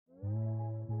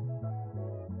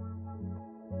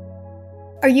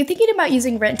Are you thinking about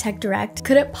using Rentec Direct?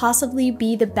 Could it possibly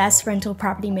be the best rental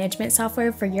property management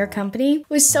software for your company?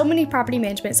 With so many property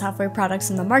management software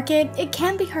products in the market, it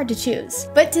can be hard to choose.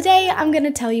 But today, I'm going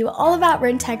to tell you all about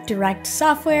Rentec Direct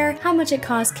software, how much it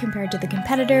costs compared to the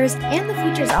competitors, and the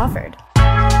features offered.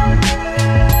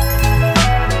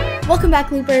 Welcome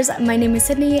back, Loopers. My name is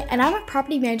Sydney, and I'm a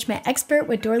property management expert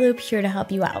with DoorLoop, here to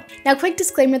help you out. Now, quick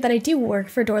disclaimer that I do work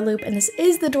for DoorLoop, and this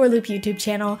is the DoorLoop YouTube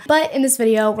channel, but in this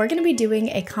video, we're going to be doing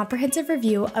a comprehensive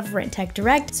review of Rentec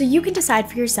Direct so you can decide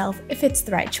for yourself if it's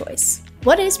the right choice.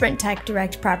 What is Rentec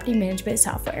Direct property management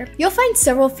software? You'll find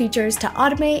several features to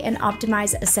automate and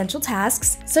optimize essential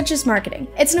tasks, such as marketing.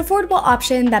 It's an affordable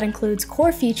option that includes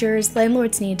core features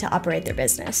landlords need to operate their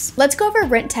business. Let's go over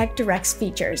Rentec Direct's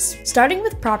features. Starting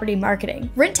with property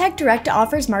marketing. Rentec Direct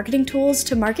offers marketing tools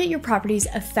to market your properties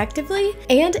effectively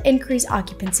and increase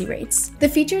occupancy rates. The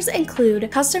features include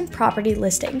custom property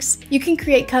listings. You can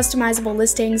create customizable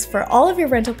listings for all of your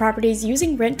rental properties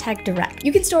using Rentec Direct.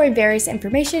 You can store various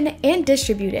information and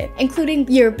distribute it, including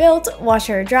year built,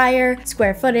 washer or dryer,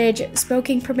 square footage,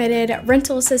 smoking permitted,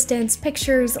 rental assistance,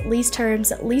 pictures, lease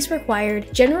terms, lease required,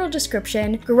 general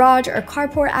description, garage or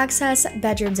carport access,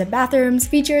 bedrooms and bathrooms,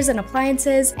 features and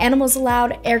appliances, animals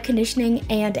allowed, air conditioning,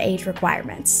 and age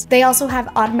requirements. They also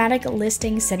have automatic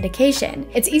listing syndication.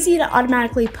 It's easy to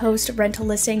automatically post rental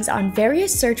listings on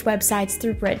various search websites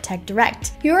through Rentec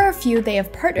Direct. Here are a few they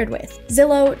have partnered with: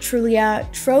 Zillow, Trulia,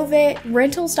 Trovit,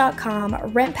 Rentals.com,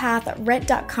 RentPath,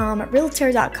 Rent.com,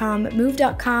 Realtor.com,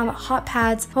 Move.com,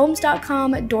 HotPads,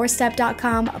 Homes.com,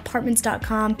 Doorstep.com,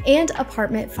 Apartments.com, and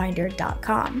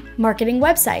ApartmentFinder.com. Marketing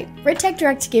website. Rentec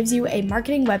Direct gives you a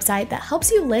marketing website that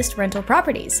helps you list rental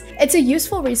properties. It's a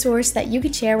useful resource that you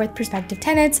can share with prospective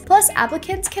tenants, plus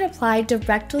applicants can apply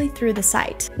directly through the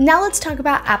site. Now let's talk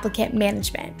about applicant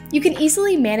management. You can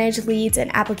easily manage leads and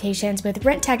applications with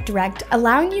Rentec Direct,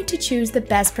 allowing you to choose the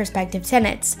best prospective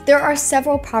tenants. There are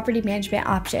several property management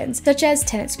options, such as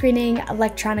tenant screening,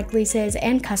 electronic leases,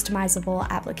 and customizable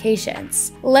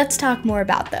applications. Let's talk more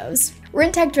about those.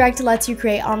 Rentec Direct lets you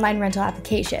create online rental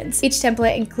applications. Each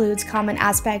template includes common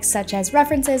aspects such as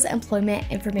references, employment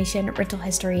information, rental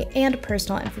history, and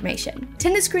personal information.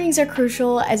 Tenant screenings are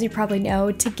crucial, as you probably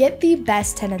know, to get the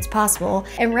best tenants possible,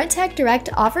 and Rentec Direct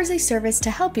offers a service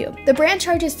to help you. The brand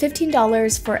charges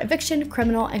 $15 for eviction,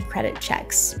 criminal, and credit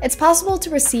checks. It's possible to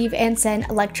receive and send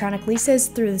electronic leases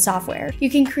through the software. You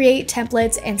can create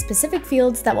templates and specific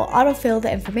fields that will autofill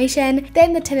the information,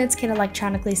 then the tenants can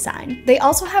electronically sign. They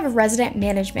also have resident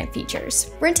management features.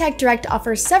 Rentec Direct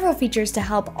offers several features to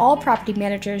help all property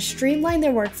managers streamline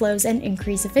their workflows and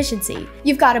increase efficiency.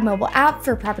 You've got a mobile app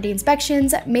for property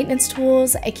inspections, maintenance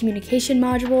tools, a communication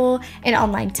module, an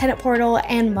online tenant portal,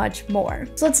 and much more.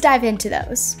 So let's dive into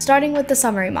those. Starting with the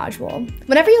summary module.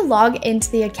 Whenever you log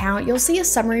into the account, you'll see a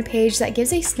summary page that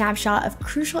gives a snapshot of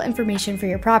crucial information for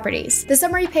your properties. The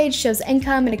summary page shows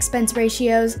income and expense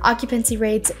ratios, occupancy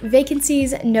rates,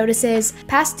 vacancies, notices,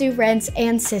 past due rents,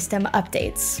 and system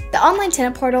updates. The online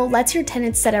tenant portal lets your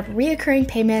tenants set up reoccurring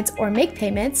payments or make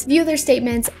payments, view their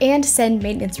statements, and send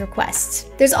maintenance requests.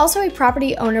 There's also a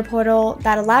property owner portal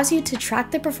that allows you to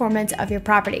track the performance of your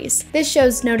properties. This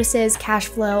shows notices, cash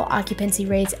flow, occupancy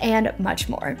rates, and much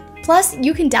more. Plus,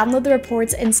 you can download the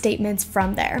reports and statements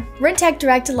from there. Rentec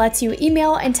Direct lets you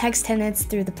email and text tenants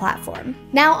through the platform.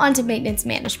 Now onto maintenance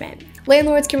management.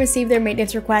 Landlords can receive their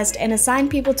maintenance requests and assign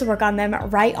people to work on them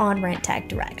right on Rentec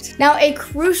Direct. Now, a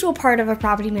crucial part of a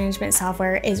property management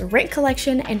software is rent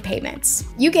collection and payments.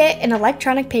 You get an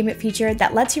electronic payment feature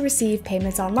that lets you receive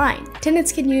payments online.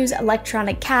 Tenants can use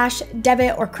electronic cash,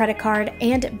 debit or credit card,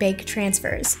 and bank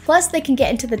transfers. Plus, they can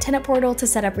get into the tenant portal to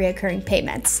set up recurring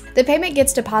payments. The payment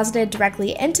gets deposited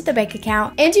directly into the bank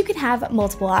account, and you can have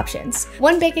multiple options.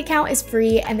 One bank account is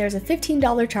free, and there's a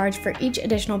 $15 charge for each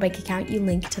additional bank account you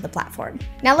link to the platform.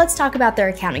 Now let's talk about their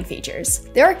accounting features.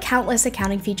 There are countless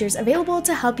accounting features available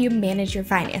to help you manage your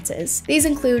finances. These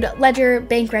include ledger,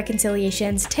 bank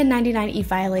reconciliations, 1099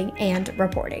 e-filing, and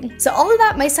reporting. So all of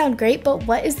that might sound great, but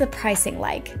what is the pricing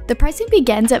like? The pricing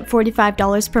begins at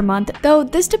 $45 per month, though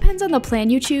this depends on the plan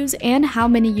you choose and how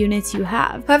many units you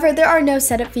have. However, there are no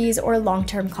setup fees or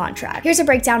long-term contract. Here's a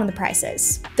breakdown of the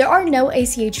prices. There are no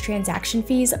ACH transaction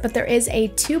fees, but there is a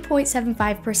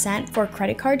 2.75% for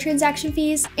credit card transaction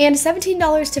fees and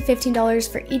 $17 to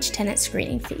 $15 for each tenant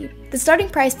screening fee. The starting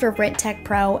price for Rentec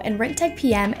Pro and Rentec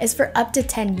PM is for up to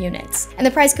 10 units, and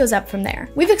the price goes up from there.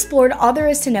 We've explored all there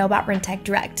is to know about Rentec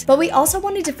Direct, but we also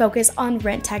wanted to focus on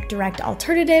Rentec Direct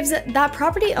alternatives that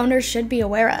property owners should be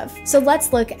aware of. So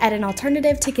let's look at an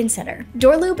alternative to consider.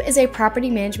 DoorLoop is a property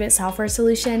management software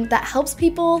solution that helps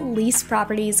people lease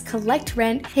properties, collect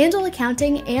rent, handle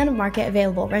accounting, and market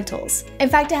available rentals. In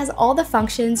fact, it has all the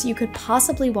functions you could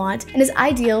possibly want and is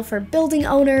ideal for building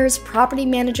owners, property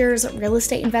managers, real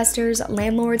estate investors,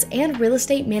 landlords, and real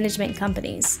estate management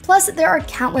companies. Plus, there are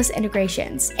countless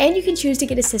integrations, and you can choose to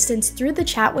get assistance through the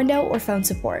chat window or phone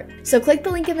support. So click the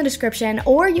link in the description,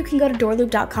 or you can go to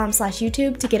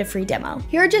doorloop.com/YouTube to get a free demo.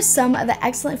 Here are just some of the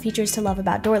excellent features to love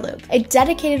about DoorLoop. A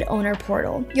dedicated owner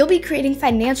portal. You'll be creating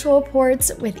financial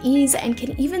reports with ease and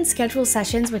can even schedule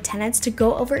sessions with tenants to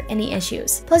go over any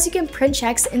issues. Plus, you can print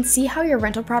checks and see how your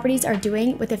rental properties are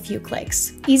doing with a few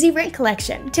clicks. Easy rent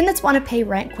collection. Tenants want to pay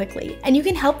rent quickly, and you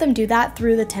can help them do that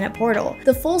through the tenant portal.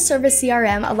 The full service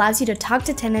CRM allows you to talk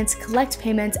to tenants, collect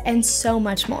payments, and so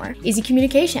much more. Easy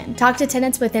communication. Talk to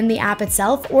tenants within the app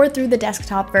itself or through the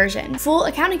desktop version. Full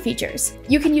accounting features.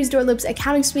 You can use DoorLoop's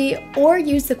accounting suite or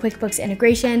use the QuickBooks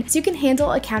integration so you can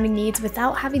handle accounting needs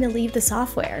without having to leave the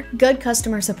software. Good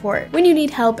customer support. When you need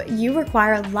help, you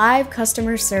require live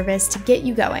customer service to get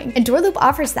you going, and DoorLoop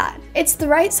offers that. It's the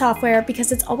right software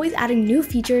because it's always adding new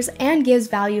features and gives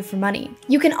value for money.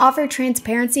 You can offer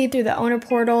transparency through the owner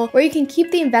portal, where you can keep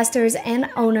the investors and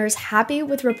owners happy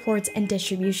with reports and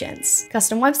distributions.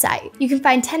 Custom website. You can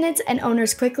find tenants and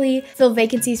owners quickly, fill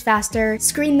vacancies faster,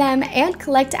 screen them, and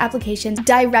collect applications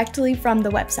directly from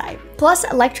the website. Plus,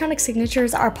 electronic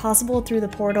signatures are possible through the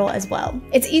portal as well.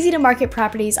 It's easy to market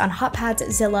properties on HotPads,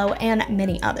 Zillow, and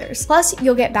many others. Plus,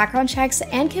 you'll get background checks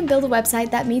and can build a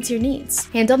website that meets your needs.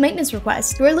 Handle maintenance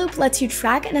requests. DoorLoop lets you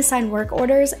track and assign work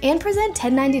orders and present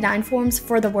 1099 forms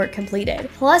for the work completed.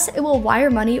 Plus, it will wire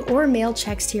money or mail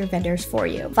checks to your vendors for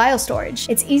you. File storage.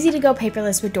 It's easy to go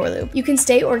paperless with DoorLoop. You can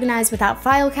stay organized without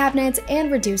file cabinets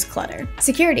and reduce clutter.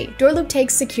 Security. DoorLoop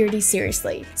takes security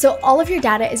seriously, so all of your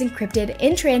data is encrypted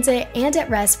in transit and at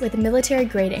rest with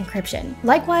military-grade encryption.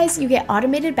 Likewise, you get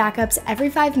automated backups every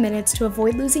 5 minutes to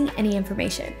avoid losing any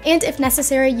information. And if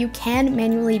necessary, you can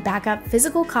manually back up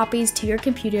physical copies to your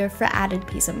computer for added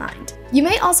peace of mind. You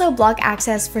may also block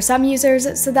access for some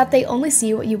users so that they only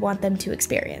see what you want them to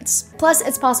experience. Plus,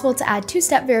 it's possible to add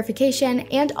two-step verification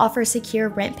and offer secure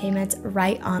rent payments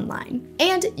right online.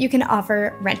 And you can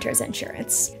offer renter's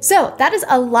insurance. So that is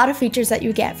a lot of features that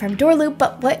you get from DoorLoop,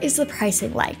 but what is the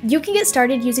pricing like? You can get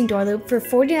started using DoorLoop for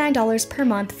 $49 per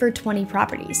month for 20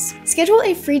 properties. Schedule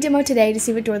a free demo today to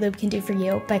see what DoorLoop can do for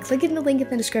you by clicking the link in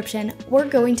the description or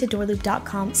going to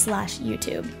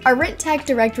doorloop.com/YouTube. Our Rentec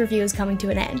Direct review is coming to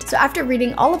an end, so after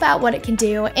reading all about what it can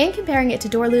do and comparing it to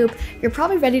DoorLoop, you're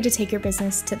probably ready to take your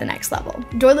business to the next level.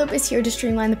 DoorLoop is here to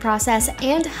streamline the process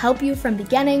and help you from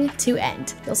beginning to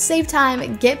end. You'll save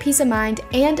time, get peace of mind,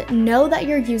 and know that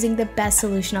you're using the best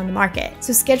solution on the market.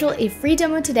 So schedule a free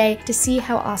demo today to see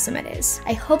how awesome it is.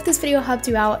 I hope this video helped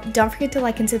you out. Don't forget to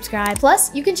like and subscribe.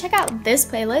 Plus, you can check out this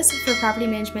playlist for property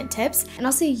management tips, and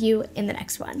I'll see you in the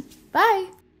next one.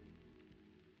 Bye!